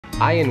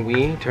I and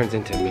we turns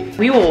into me.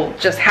 We will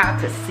just have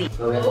to see.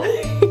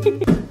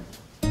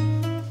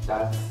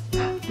 That's...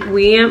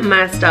 We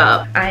messed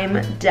up.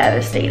 I'm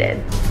devastated.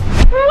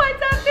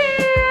 What's up,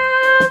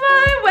 fam?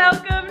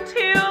 Welcome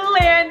to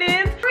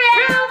Landen's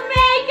Room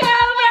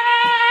Makeover!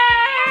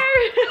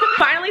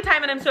 Finally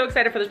time, and I'm so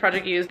excited for this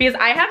project to use because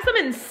I have some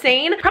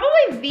insane, probably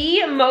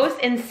the most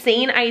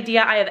insane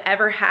idea I have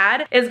ever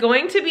had is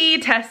going to be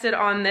tested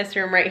on this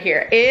room right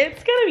here.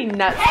 It's gonna be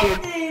nuts,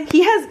 dude.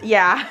 He has,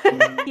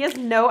 he has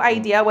no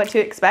idea what to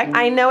expect.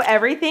 I know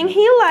everything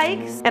he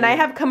likes, and I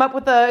have come up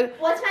with a...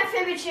 What's my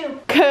favorite shoe?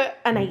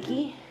 A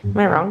Nike. Am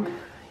I wrong?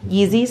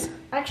 Yeezys?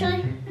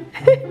 Actually,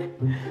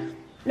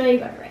 no, you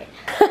got it right.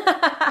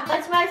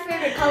 What's my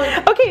favorite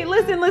color? Okay,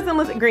 listen.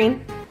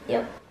 Green.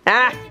 Yep.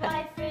 Ah. What's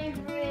my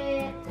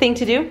favorite Thing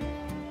to do?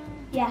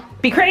 Yeah.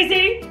 Be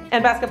crazy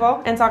and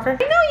basketball and soccer.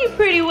 I know you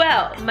pretty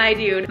well, my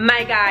dude,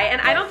 my guy, and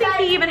I don't think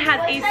he even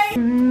has a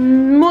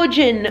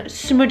smudgeon,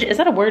 is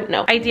that a word?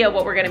 No. Idea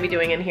what we're gonna be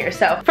doing in here.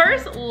 So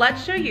first,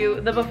 let's show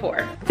you the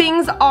before.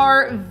 Things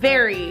are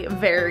very,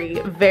 very,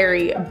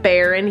 very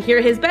bare in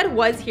here. His bed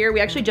was here. We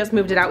actually just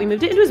moved it out. We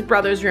moved it into his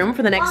brother's room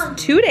for the next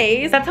 2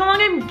 days. That's how long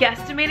I'm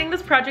guesstimating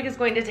this project is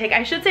going to take.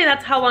 I should say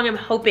that's how long I'm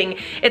hoping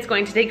it's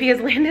going to take because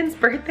Landen's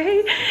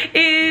birthday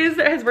is,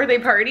 his birthday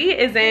party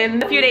is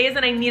in a few days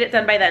and I need it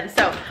done by then.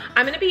 So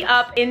I'm gonna be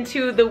up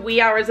into the wee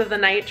hours of the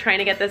night trying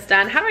to get this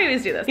done. How do I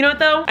always do this? You know what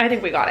though? I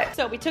think we got it.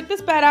 So we took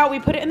this bed out, we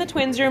put it in the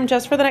twins room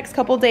just for the next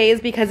couple days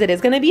because it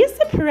is gonna be a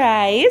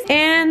surprise.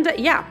 And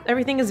yeah,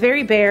 everything is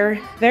very bare,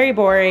 very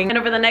boring. And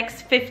over the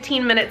next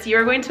 15 minutes,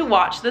 you're going to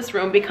watch this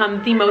room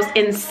become the most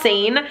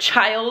insane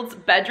child's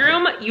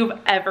bedroom you've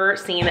ever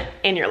seen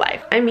in your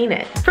life. I mean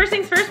it. First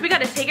things first, we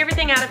gotta take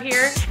everything out of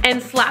here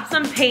and slap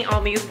some paint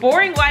on these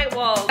boring white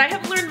walls. I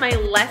have learned my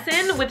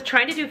lesson with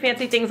trying to do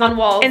fancy things on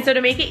walls. And so to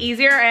make it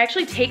easier, I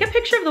actually take a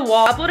picture of the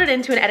wall, upload it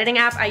into an editing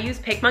app. I use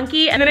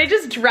PicMonkey, and then I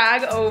just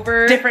drag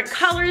over different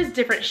colors,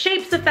 different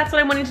shapes, if that's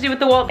what I'm wanting to do with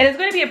the wall. And it's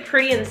going to be a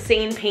pretty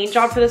insane paint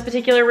job for this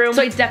particular room.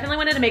 So I definitely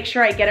wanted to make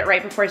sure I get it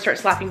right before I start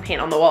slapping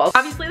paint on the walls.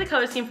 Obviously, the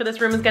color scheme for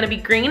this room is going to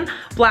be green,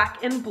 black,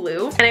 and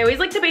blue. And I always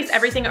like to base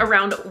everything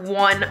around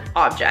one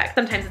object.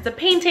 Sometimes it's a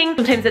painting,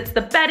 sometimes it's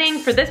the bedding.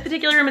 For this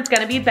particular room, it's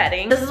going to be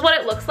bedding. This is what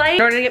it looks like.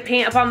 In order to get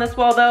paint up on this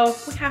wall though,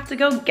 we have to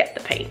go get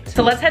the paint.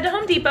 So let's head to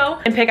Home Depot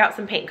and pick out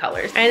some paint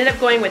colors. I ended up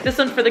going with this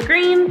one for the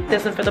green,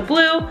 this one for the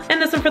blue, and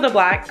this one for the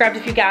black. Grabbed a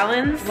few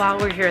gallons. While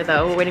we're here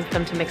though, we're waiting for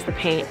them to mix the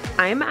paint.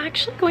 I'm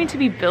actually going to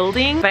be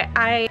building, by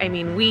I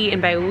mean we,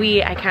 and by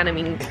we, I kind of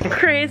mean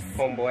Chris.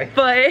 Homeboy.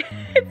 But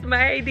it's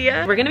my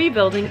idea. We're gonna be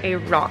building a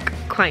rock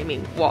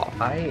climbing wall.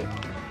 I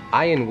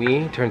and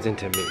we turns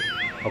into me.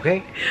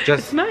 Okay?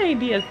 It's my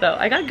ideas though.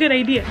 I got good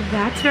ideas.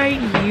 That's right,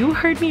 you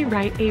heard me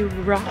right, a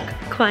rock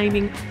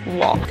climbing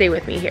wall. Stay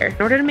with me here.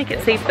 In order to make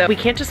it safe though, we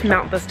can't just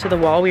mount this to the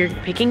wall. We're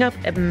picking up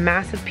a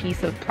massive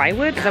piece of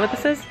plywood. Is that what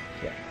this is?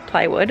 Yeah.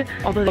 Plywood.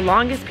 Although the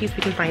longest piece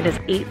we can find is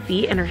 8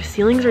 feet and our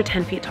ceilings are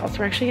 10 feet tall. So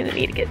we're actually gonna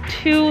need to get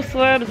 2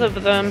 slabs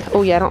of them.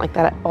 Oh yeah, I don't like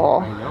that at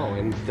all. I know,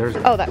 and there's...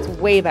 Oh, that's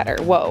way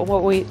better.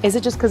 Whoa, is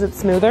it just because it's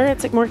smoother?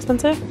 It's like more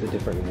expensive? It's a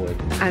different wood.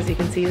 As you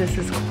can see, this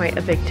is quite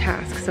a big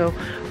task. So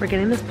we're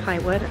getting this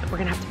plywood. We're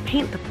gonna have to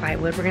paint the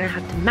plywood. We're gonna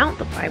have to mount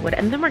the plywood,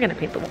 and then we're gonna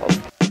paint the walls.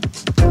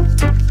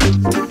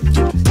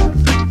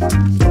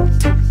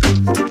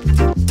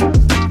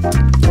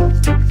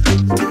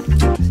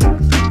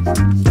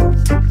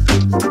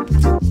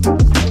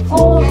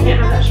 Oh, I can't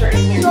have that shirt in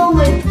here. so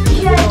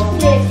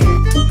majestic?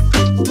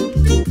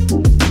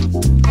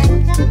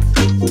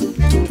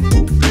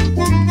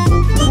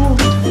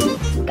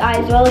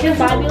 Guys, do I look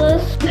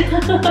fabulous?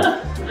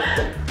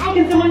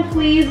 Can someone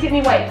please get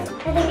me wipes? I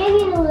think I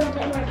need a little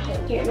bit more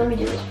paint. Here, let me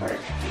do this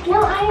first.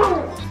 No, I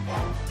don't.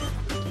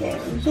 Here,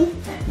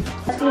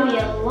 that's gonna be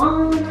a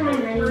long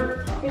time.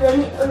 Here,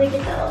 let me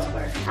get that off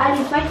first. I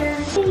need my hair.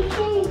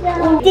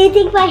 Do you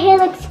think my hair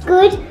looks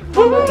good?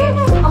 Okay.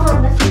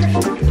 That's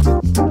perfect.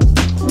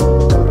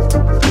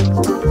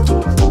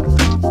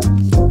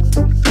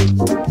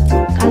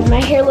 Guys,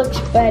 my hair looks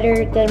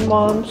better than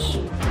mom's.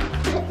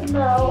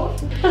 No.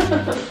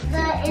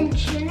 The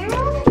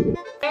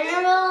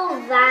general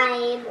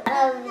vibe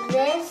of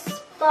this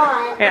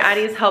spot. And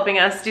Addie's helping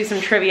us do some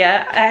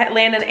trivia.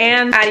 Landen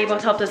and Addie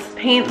both helped us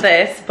paint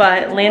this,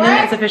 but Landen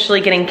is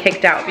officially getting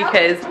kicked out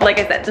because, like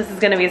I said, this is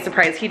gonna be a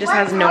surprise. He just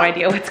has no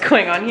idea what's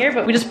going on here,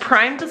 but we just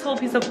primed this whole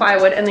piece of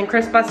plywood and then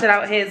Chris busted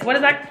out his, what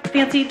is that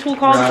fancy tool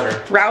called?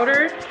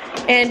 Router.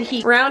 And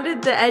he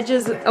rounded the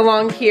edges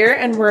along here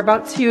and we're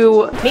about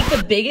to make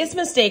the biggest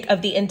mistake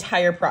of the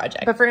entire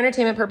project. But for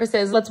entertainment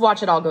purposes, let's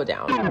watch it all go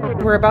down.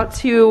 We're about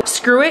to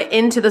screw it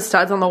into the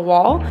studs on the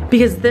wall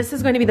because this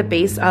is going to be the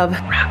base of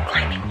rock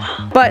climbing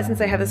wall. But since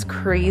I have this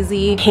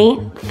crazy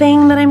paint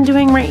thing that I'm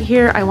doing right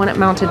here, I want it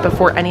mounted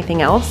before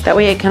anything else. That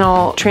way it can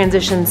all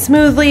transition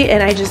smoothly,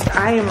 and I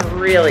am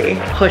really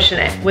pushing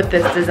it with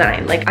this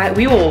design. Like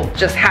we will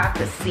just have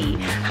to see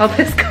how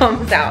this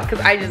comes out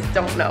because I just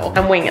don't know.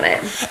 I'm winging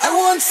it. I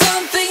want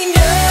something new,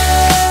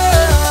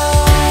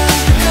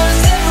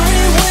 'cause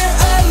everywhere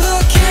I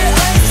look here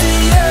I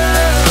see you.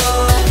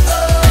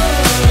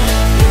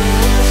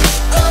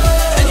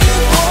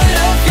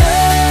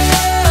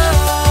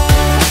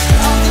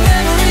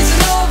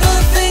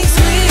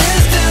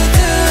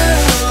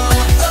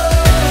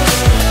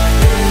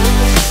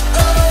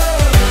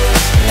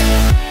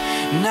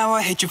 Now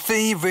I hate your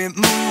favorite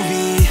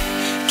movie.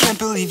 Can't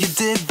believe you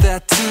did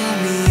that to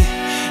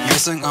me. Your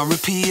song on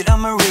repeat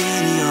on my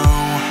radio.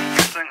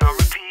 Your song on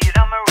repeat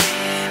on my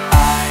radio.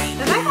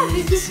 I thought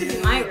this used to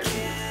be my room.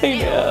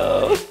 I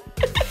know.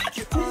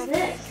 What's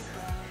this?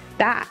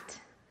 That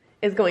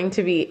is going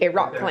to be a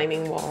rock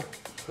climbing wall.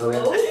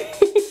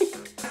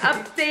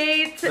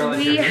 Update,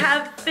 we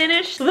have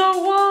finished the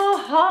wall,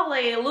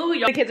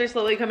 hallelujah. The kids are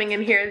slowly coming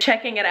in here,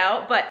 checking it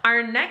out, but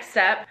our next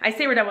step, I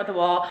say we're done with the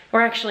wall,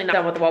 we're actually not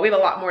done with the wall. We have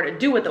a lot more to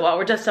do with the wall.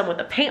 We're just done with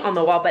the paint on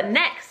the wall, but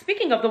next,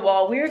 speaking of the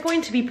wall, we are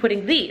going to be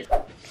putting these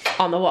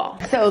on the wall.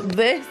 So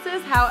this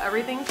is how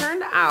everything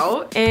turned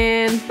out,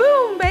 and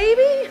boom,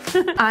 baby.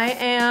 I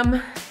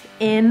am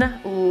in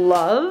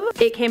love.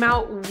 It came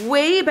out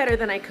way better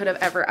than I could have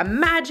ever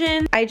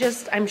imagined.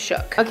 I'm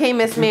shook. Okay,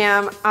 Miss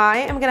Ma'am,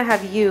 I am gonna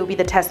have you be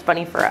the test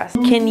bunny for us.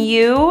 Can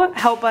you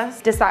help us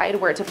decide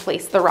where to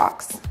place the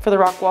rocks for the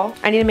rock wall?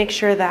 I need to make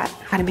sure that,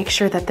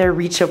 they're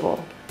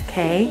reachable,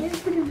 okay?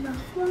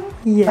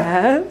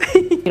 Yeah.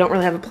 We don't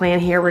really have a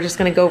plan here. We're just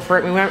gonna go for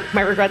it. We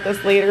might regret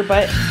this later,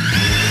 but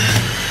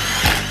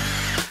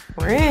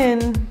we're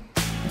in.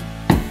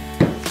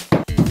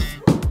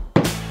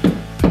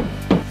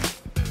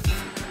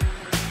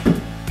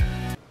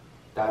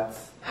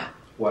 That's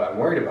what I'm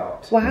worried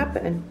about. What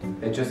happened?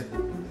 It just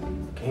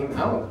came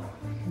out.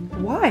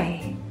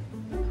 Why?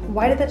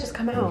 Why did that just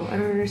come out? I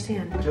don't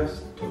understand. I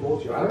just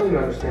told you. I don't even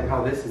understand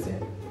how this is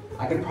in.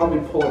 I could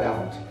probably pull it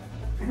out.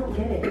 I don't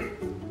get it.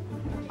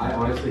 I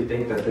honestly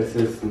think that this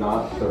is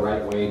not the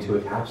right way to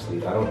attach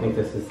these. I don't think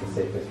this is the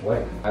safest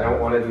way. I don't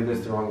want to do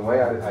this the wrong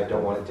way. I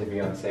don't want it to be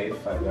unsafe.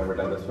 I've never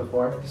done this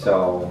before.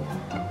 So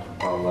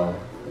I'll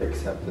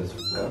accept this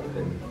up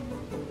and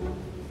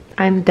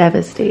I'm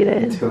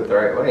devastated. do it the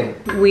right way.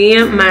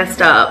 We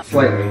messed up.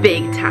 Slightly.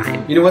 Big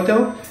time. You know what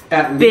though?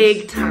 At Big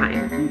least,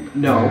 time.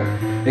 No,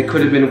 it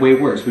could have been way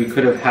worse. We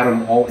could have had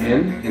them all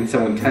in and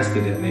someone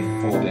tested it and they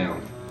fall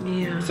down.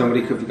 Yeah.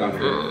 Somebody could have gotten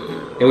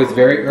hurt. It was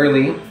very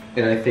early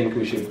and I think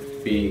we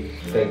should be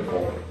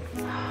thankful.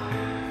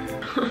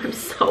 I'm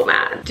so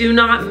mad. Do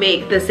not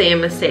make the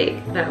same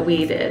mistake that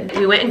we did.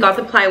 We went and got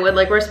the plywood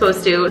like we're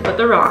supposed to, put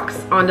the rocks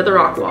onto the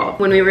rock wall,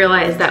 when we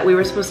realized that we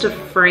were supposed to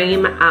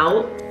frame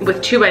out with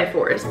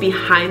 2x4s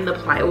behind the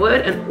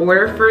plywood in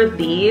order for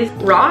these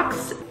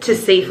rocks to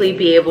safely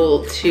be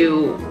able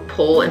to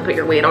pull and put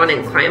your weight on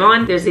and climb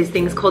on. There's these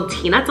things called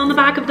T-nuts on the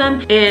back of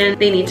them, and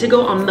they need to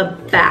go on the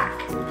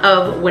back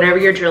of whatever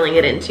you're drilling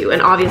it into.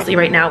 And obviously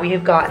right now we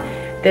have got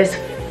this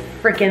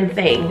freaking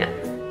thing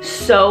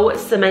so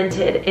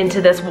cemented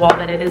into this wall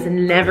that it is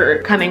never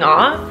coming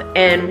off,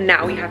 and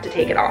now we have to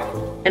take it off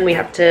and we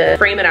have to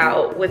frame it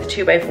out with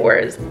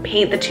 2x4s,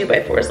 paint the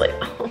 2x4s. Like,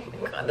 oh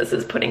my god, this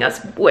is putting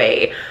us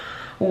way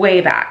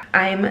back.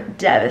 I'm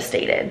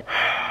devastated,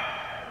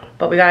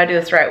 but we gotta do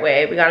this the right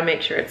way. We gotta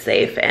make sure it's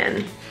safe,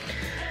 and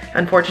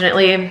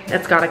unfortunately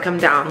it's gotta come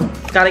down.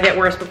 It's gotta get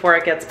worse before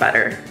it gets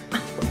better.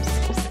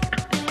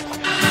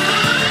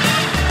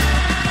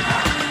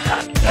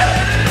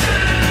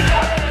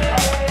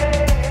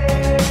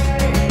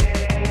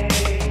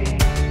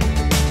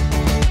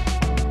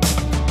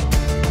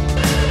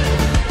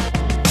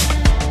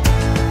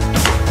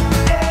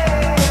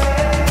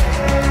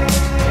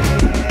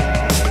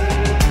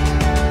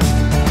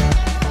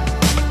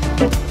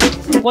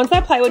 Once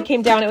that plywood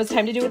came down, it was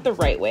time to do it the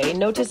right way.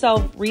 Note to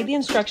self, read the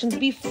instructions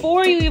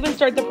before you even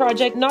start the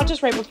project, not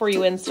just right before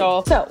you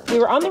install. So we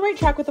were on the right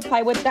track with the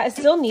plywood. That is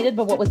still needed,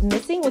 but what was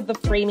missing was the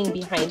framing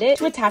behind it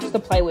to attach the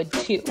plywood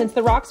to. Since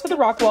the rocks for the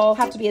rock wall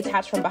have to be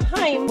attached from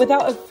behind,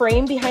 without a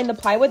frame behind the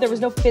plywood, there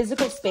was no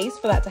physical space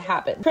for that to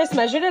happen. Chris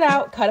measured it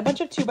out, cut a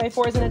bunch of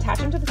 2x4s and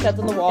attached them to the studs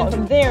on the wall. And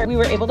from there, we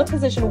were able to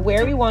position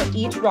where we want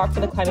each rock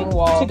for the climbing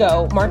wall to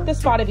go, mark the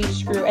spot of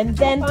each screw, and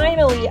then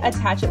finally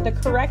attach it the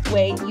correct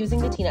way using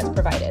the T-nuts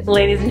provided.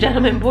 Ladies and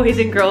gentlemen, boys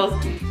and girls,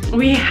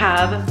 we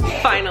have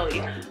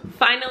finally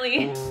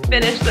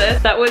finished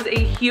this. That was a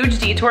huge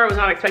detour. I was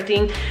not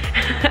expecting,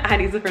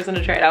 Addie's the first one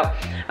to try it out.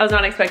 I was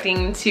not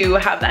expecting to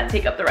have that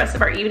take up the rest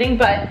of our evening,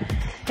 but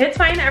it's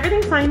fine,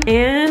 everything's fine.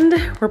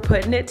 And we're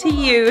putting it to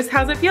use.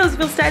 How's it feel? Does it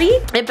feel steady?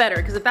 It better,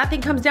 because if that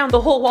thing comes down, the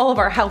whole wall of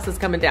our house is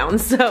coming down.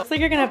 So it's like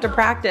you're gonna have to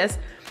practice.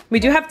 We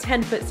do have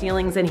 10-foot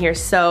ceilings in here,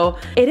 so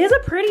it is a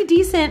pretty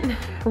decent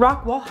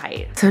rock wall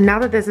height. So now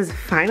that this is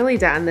finally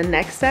done, the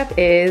next step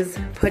is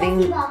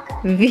putting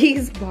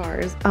these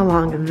bars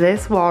along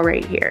this wall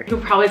right here.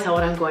 You'll probably tell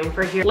what I'm going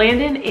for here.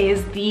 Landen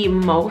is the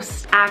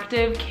most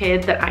active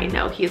kid that I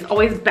know. He is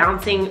always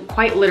bouncing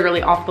quite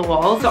literally off the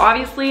walls. So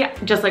obviously,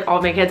 just like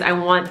all my kids, I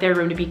want their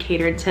room to be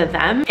catered to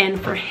them. And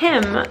for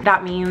him,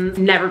 that means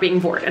never being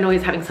bored and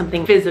always having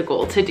something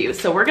physical to do.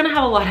 So we're gonna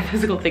have a lot of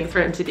physical things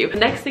for him to do. The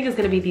next thing is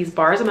gonna be these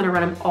bars. I'm gonna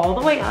run them all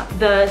the way up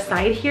the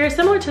side here,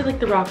 similar to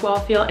like the rock wall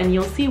feel, and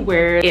you'll see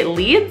where it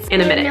leads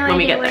in a minute when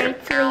we get there.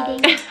 It's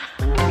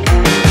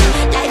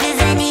Life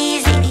isn't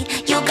easy,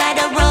 you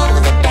gotta roll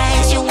the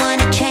dice. You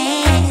wanna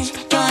change,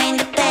 join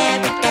the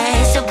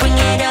paradise. So bring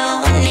it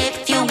on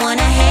if you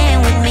wanna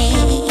hang with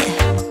me.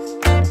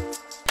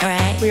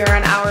 Alright. We are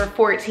on hour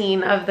 14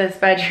 quarantine of this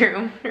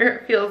bedroom, or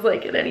it feels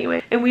like it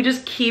anyway. And we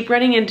just keep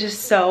running into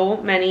so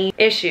many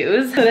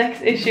issues. The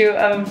next issue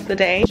of the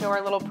day. Show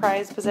our little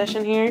prized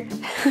possession here.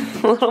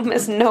 Little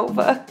Miss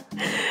Nova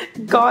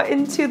got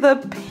into the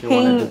paint. She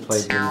wanted to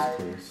play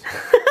Blue's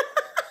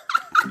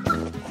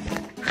Clues.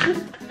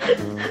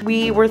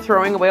 We were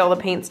throwing away all the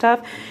paint stuff.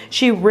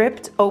 She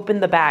ripped open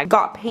the bag,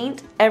 got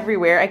paint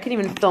everywhere. I couldn't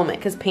even film it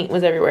because paint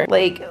was everywhere.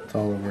 Like, It's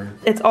all over.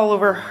 it's all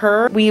over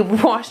her. We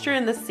washed her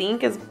in the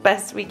sink as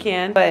best we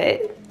can,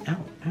 but Ow,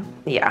 ow.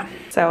 yeah,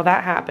 so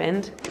that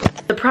happened.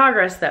 The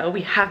progress though,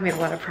 we have made a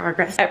lot of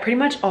progress. I pretty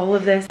much all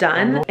of this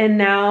done. And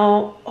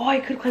now, oh, I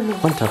could climb the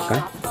One tough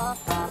guy.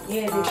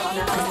 Yeah, they've got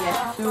nothing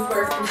yet. Move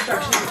our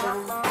construction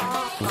zone.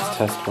 Let's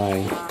test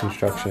my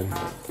construction.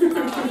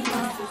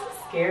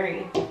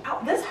 Scary. Ow,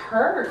 this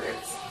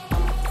hurts.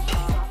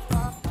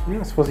 You're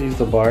not supposed to use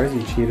the bars,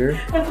 you cheater.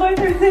 That's why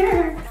they're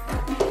there.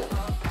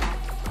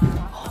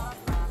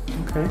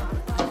 Okay.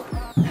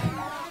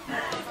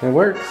 It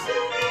works.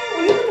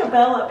 We need like a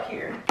bell up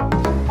here.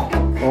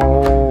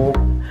 Oh.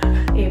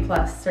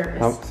 A+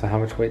 service. So how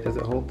much weight does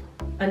it hold?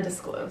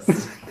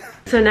 Undisclosed.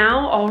 So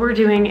now all we're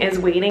doing is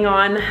waiting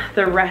on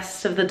the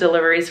rest of the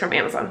deliveries from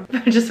Amazon.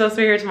 They're just supposed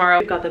to be here tomorrow.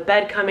 We've got the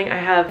bed coming. I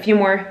have a few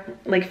more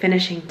like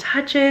finishing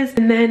touches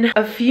and then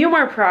a few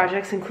more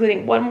projects,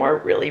 including one more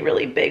really,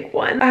 really big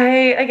one.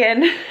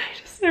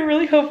 I'm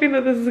really hoping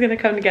that this is gonna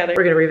come together.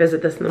 We're gonna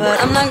revisit this in the morning.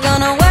 But I'm not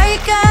gonna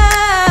wake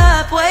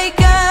up, wake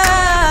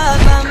up.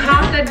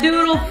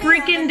 Cock-a-doodle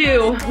freaking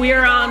do. We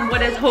are on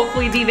what is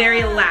hopefully the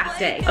very last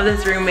day of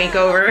this room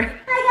makeover.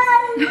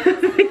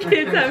 The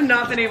kids have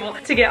not been able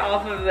to get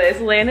off of this.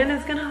 Landen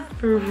is gonna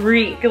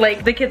freak.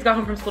 Like, the kids got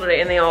home from school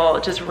today and they all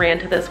just ran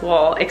to this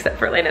wall except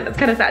for Landen. It's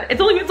kind of sad. It's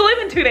only been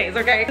 2 days,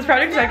 okay? This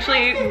project is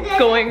actually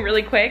going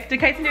really quick. Did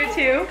Kyson do it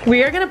too?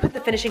 We are gonna put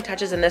the finishing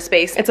touches in this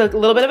space. It's a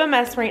little bit of a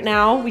mess right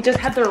now. We just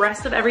had the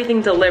rest of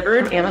everything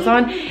delivered from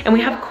Amazon and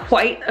we have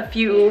quite a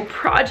few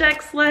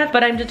projects left,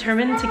 but I'm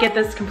determined to get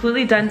this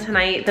completely done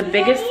tonight. The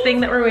biggest thing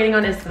that we're waiting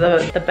on is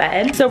the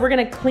bed. So we're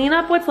gonna clean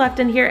up what's left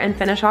in here and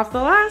finish off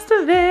the last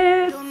of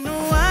it. Don't know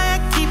why I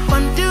keep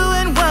on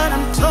doing what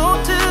I'm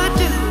told to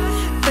do.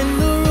 When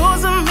the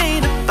rules are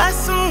made up by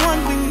someone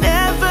we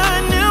never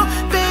knew.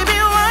 Baby,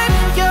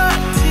 wipe your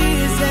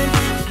tears and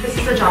This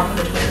is the job for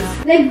the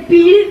twins. Like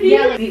beat it.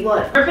 Yeah, like beat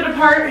what? Rip it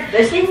apart.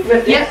 This thing?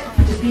 Rip Yep. this?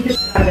 Just beat the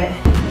shit out of it.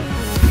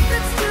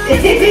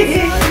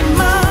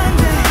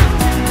 Monday.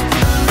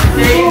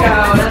 There you go.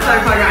 That's our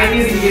partner. I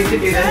knew that you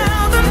could do this.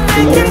 Now the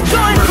night can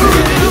join through.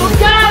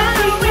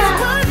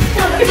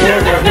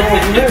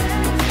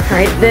 All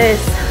right, this.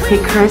 Okay,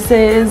 Chris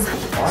is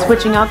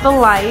switching out the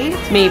light,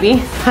 maybe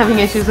having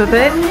issues with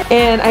it.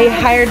 And I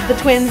hired the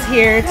twins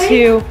here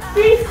to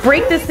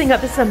break this thing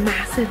up. This is a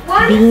massive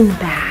bean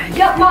bag.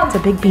 Yep, Mom. It's a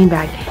big bean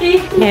bag.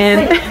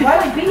 And Why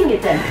are we beating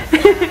it then?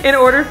 in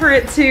order for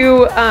it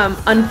to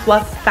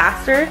unfluff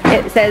faster,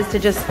 it says to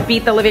just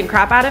beat the living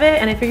crap out of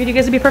it. And I figured you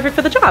guys would be perfect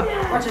for the job.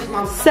 Watch this,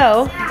 Mom.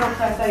 So, Don't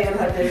try to tell you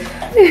about this.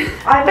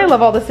 I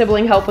love all the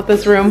sibling help with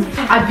this room.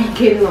 I beat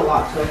Kaden a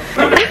lot, so.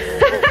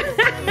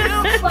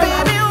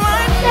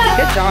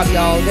 Good job,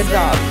 y'all. Good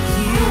job.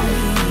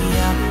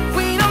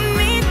 We don't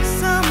need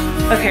some.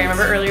 Okay,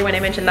 remember earlier when I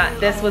mentioned that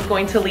this was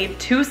going to lead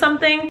to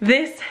something?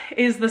 This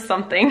is the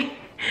something.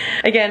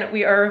 Again,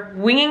 we are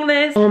winging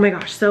this. Oh my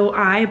gosh, so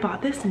I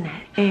bought this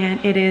net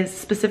and it is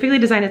specifically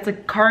designed, it's a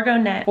cargo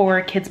net for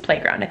a kids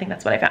playground. I think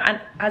that's what I found.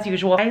 And as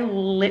usual, I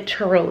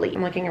literally,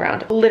 I'm looking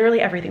around, literally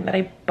everything that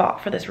I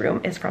bought for this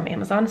room is from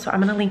Amazon. So I'm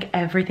gonna link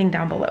everything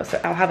down below. So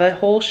I'll have a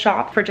whole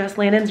shop for just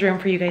Landen's room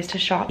for you guys to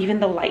shop,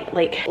 even the light,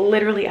 like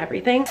literally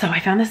everything. So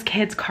I found this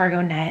kids cargo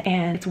net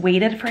and it's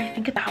weighted for I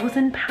think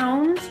 1,000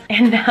 pounds.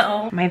 And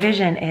now my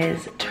vision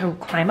is to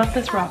climb up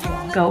this rock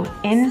wall, go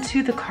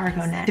into the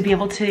cargo net to be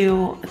able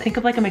to think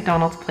of like a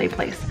McDonald's play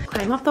place.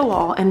 Climb up the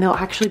wall and they'll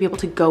actually be able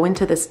to go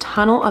into this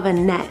tunnel of a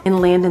net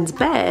in Landen's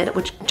bed,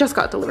 which just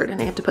got delivered and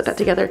I have to put that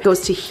together. It goes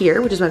to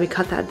here, which is why we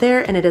cut that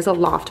there, and it is a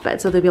loft bed.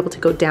 So they'll be able to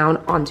go down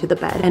onto the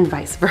bed and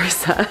vice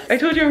versa. I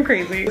told you I'm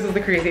crazy. This is the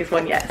craziest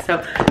one yet.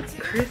 So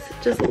Chris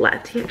just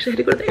left. He actually had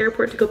to go to the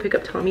airport to go pick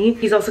up Tommy.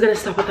 He's also gonna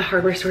stop at the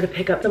hardware store to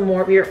pick up some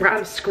more. We're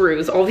out of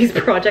screws. All these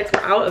projects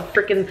were out of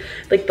freaking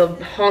like the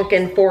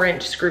honkin'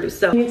 4-inch screws.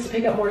 So he needs to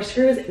pick up more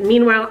screws.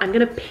 Meanwhile, I'm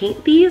gonna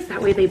paint these.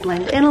 That way they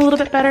blend in a little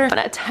bit better. I'm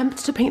gonna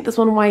attempt to paint this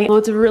one white. Well,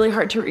 it's really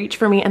hard to reach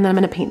for me. And then I'm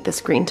gonna paint this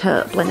green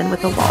to blend in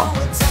with the wall.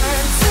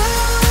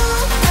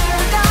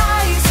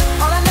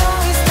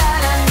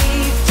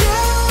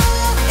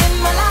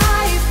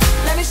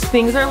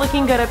 Things are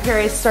looking good up here.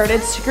 I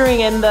started screwing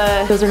in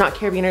those are not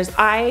carabiners,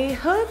 eye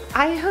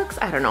hooks?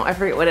 I don't know, I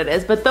forget what it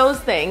is, but those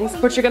things,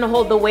 which are gonna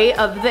hold the weight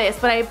of this.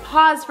 But I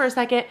paused for a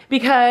second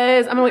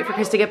because I'm gonna wait for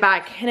Chris to get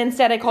back, and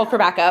instead I called for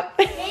backup.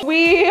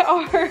 We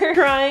are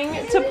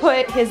trying to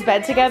put his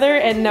bed together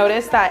and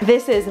notice that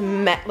this is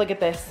look at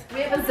this.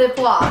 We have a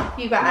Ziploc,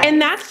 you guys. And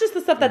that's just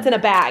the stuff that's in a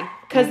bag.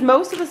 because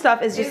most of the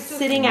stuff is just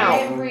sitting out.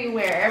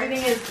 Everywhere.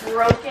 Everything is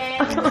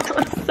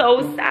broken.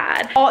 So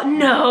sad. Oh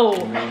no.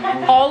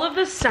 All of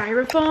the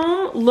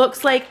styrofoam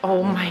looks like,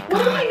 oh my God.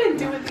 What do I even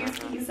do with these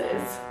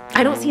pieces?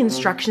 I don't see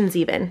instructions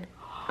even.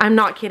 I'm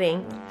not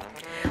kidding.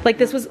 Like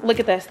this was,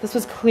 look at this. This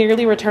was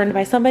clearly returned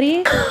by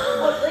somebody.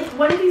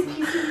 What do these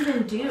pieces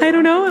even do? I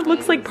don't know. It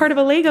looks like part of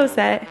a Lego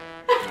set.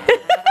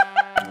 It's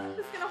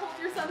gonna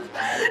hold your son's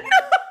bed.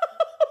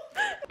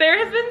 There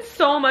has been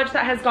so much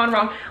that has gone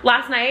wrong.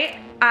 Last night,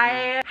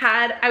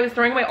 I was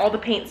throwing away all the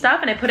paint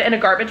stuff and I put it in a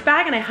garbage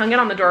bag and I hung it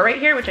on the door right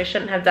here, which I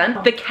shouldn't have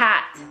done. The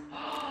cat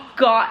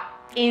got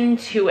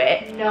into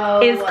it.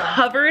 No. Is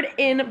covered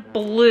in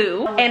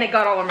blue and it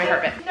got all over my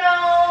carpet.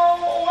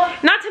 No.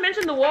 Not to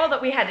mention the wall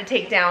that we had to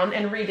take down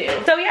and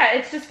redo. So yeah,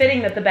 it's just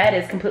fitting that the bed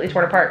is completely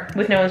torn apart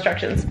with no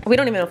instructions. We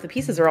don't even know if the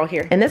pieces are all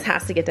here. And this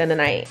has to get done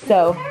tonight.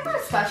 So. Kind of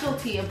our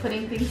specialty of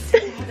putting things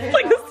together.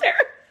 Like the stair.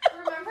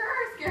 Remember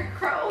our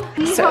scarecrow?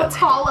 He So helped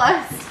call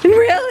us.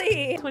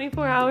 Really?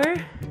 24-hour?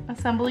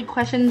 Assembly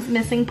questions,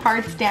 missing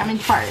parts,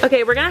 damaged parts.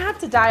 Okay, we're gonna have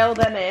to dial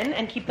them in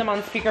and keep them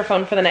on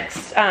speakerphone for the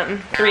next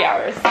 3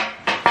 hours.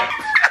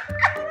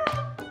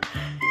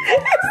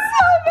 It's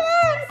so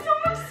bad! So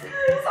much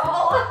screws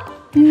all.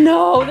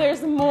 No,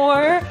 there's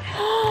more.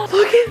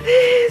 Look at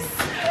this.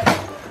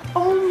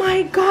 Oh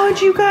my God,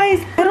 you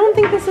guys. I don't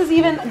think this is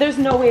even, there's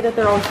no way that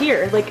they're all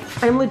here. Like,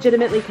 I'm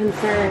legitimately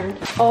concerned.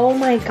 Oh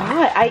my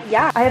God, I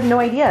have no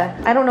idea.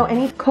 I don't know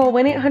any, call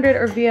 1-800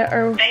 or via,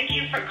 or. Thank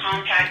you for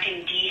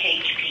contacting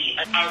DHP.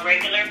 Our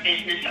regular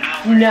business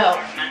hours No.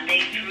 are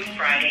Monday through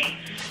Friday,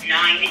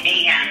 9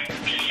 a.m. to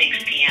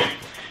 6 p.m.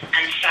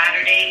 and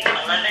Saturday,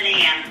 11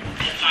 a.m.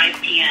 to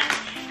 5 p.m.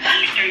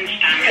 Eastern Standard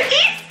Time.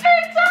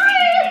 Eastern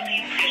time! We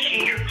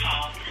appreciate your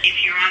call.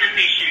 If you're on a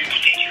mission to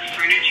get your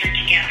furniture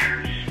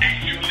together as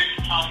soon as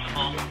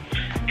possible,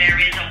 there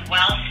is a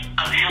wealth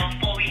of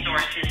helpful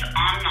resources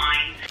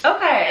online.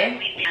 Okay.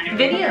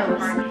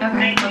 Videos.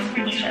 Okay, Thank let's you for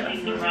finish it.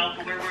 choosing Well,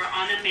 where we're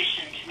on a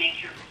mission to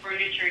make your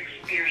furniture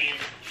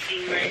experience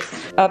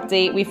seamless.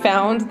 Update, we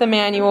found the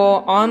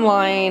manual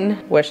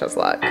online. Wish us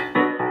luck.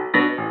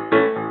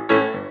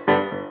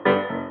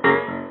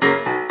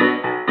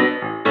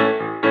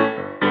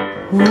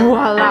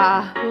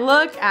 Voila,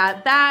 look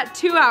at that.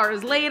 2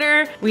 hours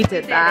later, we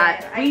did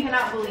that. I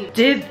cannot believe it.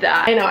 Did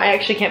that. I know, I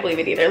actually can't believe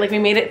it either. Like we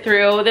made it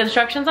through, the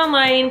instructions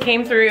online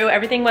came through,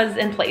 everything was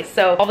in place.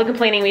 So all the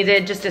complaining we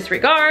did, just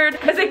disregard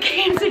because it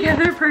came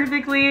together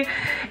perfectly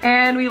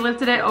and we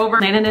lifted it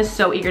over. Landen is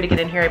so eager to get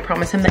in here. I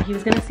promised him that he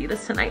was gonna see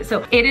this tonight.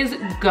 So it is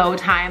go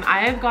time.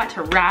 I have got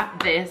to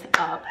wrap this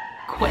up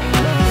quick.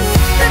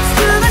 Let's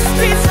do the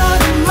streets on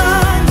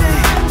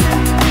Monday.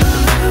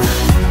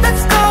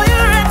 Let's call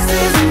your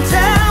exes and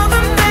tell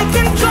them they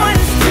can join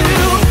us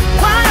too.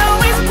 Why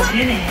always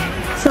Did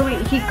it. So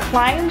he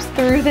climbs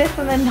through this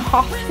and then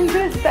hops into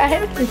his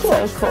bed. It's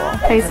so cool.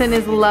 Kyson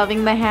is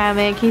loving the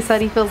hammock. He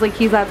said he feels like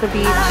he's at the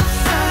beach.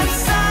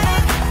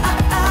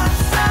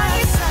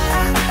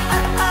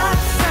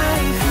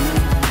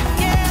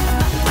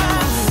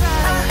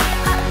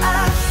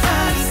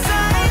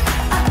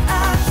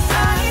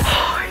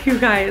 You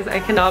guys, I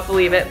cannot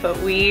believe it, but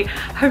we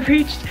have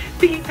reached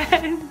the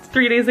end.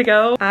 3 days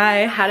ago, I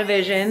had a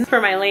vision for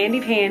my Landy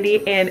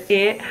Pandy and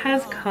it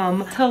has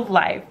come to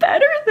life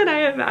better than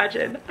I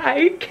imagined.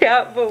 I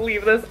can't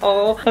believe this,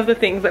 all of the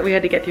things that we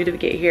had to get through to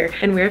get here,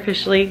 and we're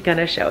officially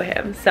gonna show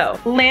him. So,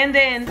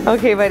 Landen.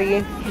 Okay,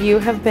 buddy, you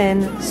have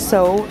been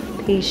so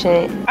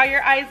patient. Are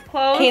your eyes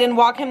closed? Kaden,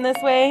 walk him this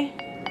way.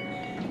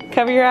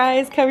 Cover your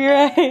eyes, cover your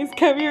eyes,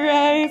 cover your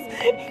eyes.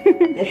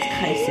 It's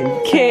Kyson.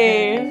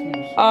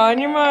 Okay, on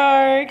your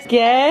marks,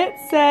 get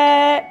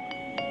set,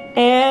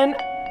 and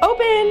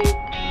open.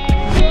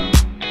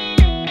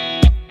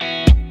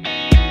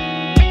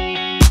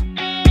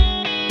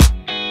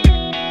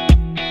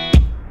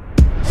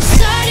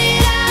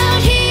 Started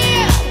out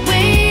here,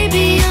 way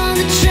beyond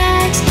the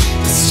tracks.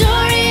 The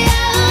story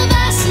of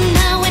us, and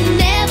now we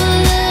never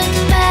look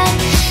back.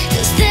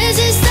 'Cause this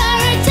is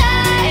our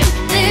time,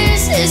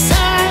 this is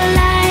our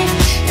life.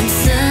 And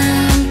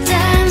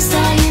sometimes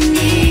all you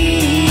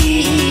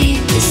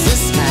need is a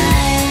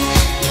smile.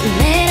 You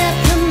made up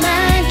your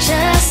mind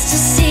just to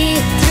see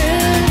it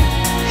through.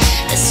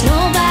 There's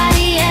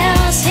nobody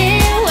else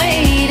here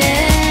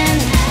waiting.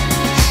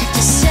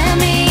 Just tell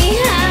me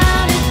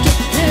how to get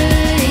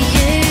through to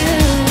you.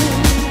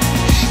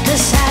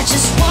 'Cause I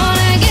just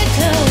wanna get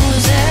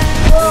closer.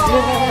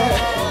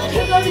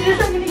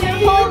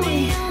 Holy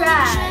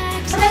crap.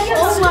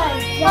 Oh my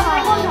god.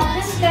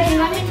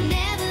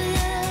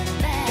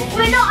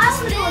 Wait, no, I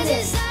want to go on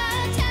this. I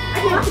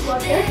want to go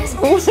up there.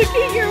 Look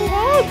at your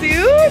wall,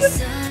 dude.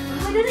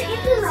 Why did it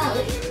enter around?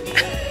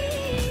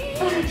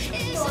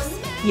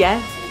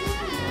 Yes.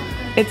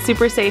 It's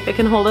super safe. It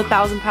can hold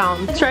 1,000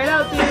 pounds. Try it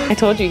out, dude. I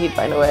told you he'd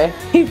find a way.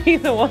 He'd be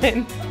the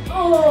one.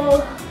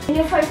 Oh, and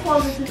if I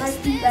fall, this is my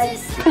feet bed.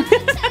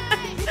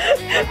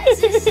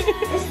 This is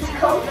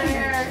cold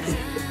there.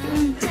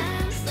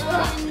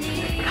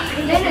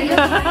 And then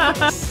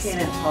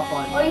Can't hop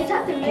on. oh, you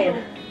have to move.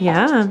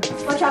 Yeah.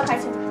 Watch out,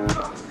 Kyson.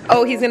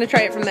 Oh, he's gonna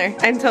try it from there.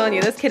 I'm telling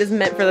you, this kid is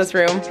meant for this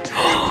room. Is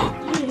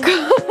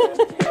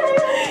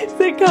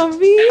it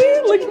comfy?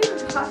 Look.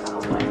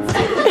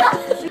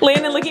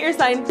 Landon, look at your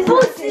sign.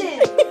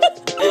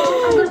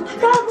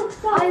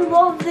 I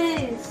love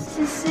this. This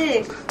is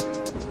sick.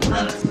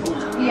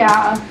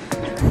 Yeah.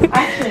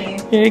 Actually.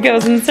 Here he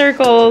goes in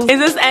circles. Is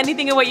this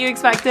anything of what you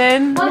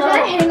expected? Oh, can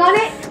I hang on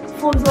it?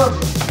 Thumbs up.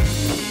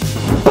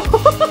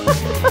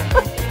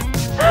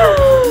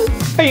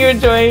 Are you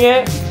enjoying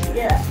it?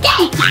 Yeah.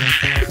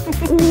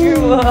 You're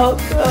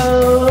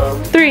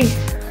welcome. 3,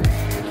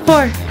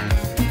 4,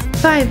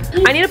 5.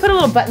 I need to put a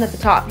little button at the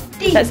top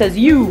that says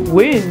you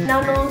win.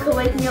 Now no one can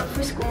wake me up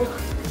for school.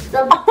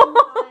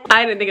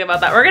 I didn't think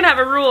about that. We're gonna have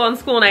a rule on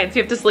school nights.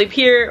 You have to sleep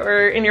here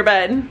or in your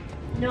bed.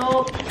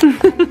 Nope.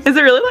 Is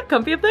it really that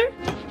comfy up there?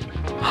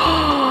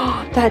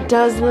 That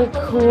does look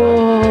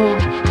cool.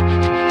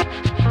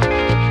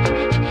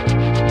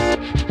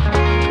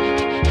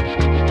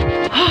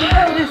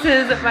 This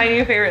is my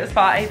new favorite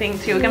spot, I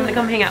think, too. I'm gonna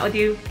come hang out with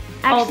you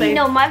all day. Actually,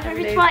 no, my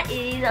favorite spot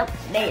is up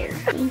there.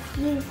 Thank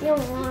you so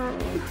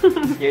much.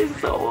 You're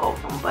so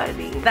welcome,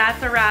 buddy.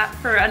 That's a wrap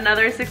for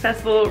another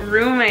successful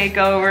room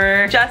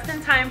makeover. Just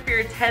in time for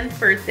your 10th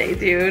birthday,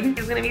 dude.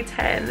 He's gonna be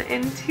 10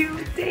 in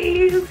 2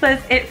 days.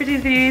 That's it for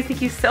today's video.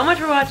 Thank you so much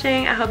for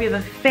watching. I hope you have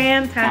a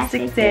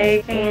fantastic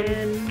day.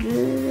 And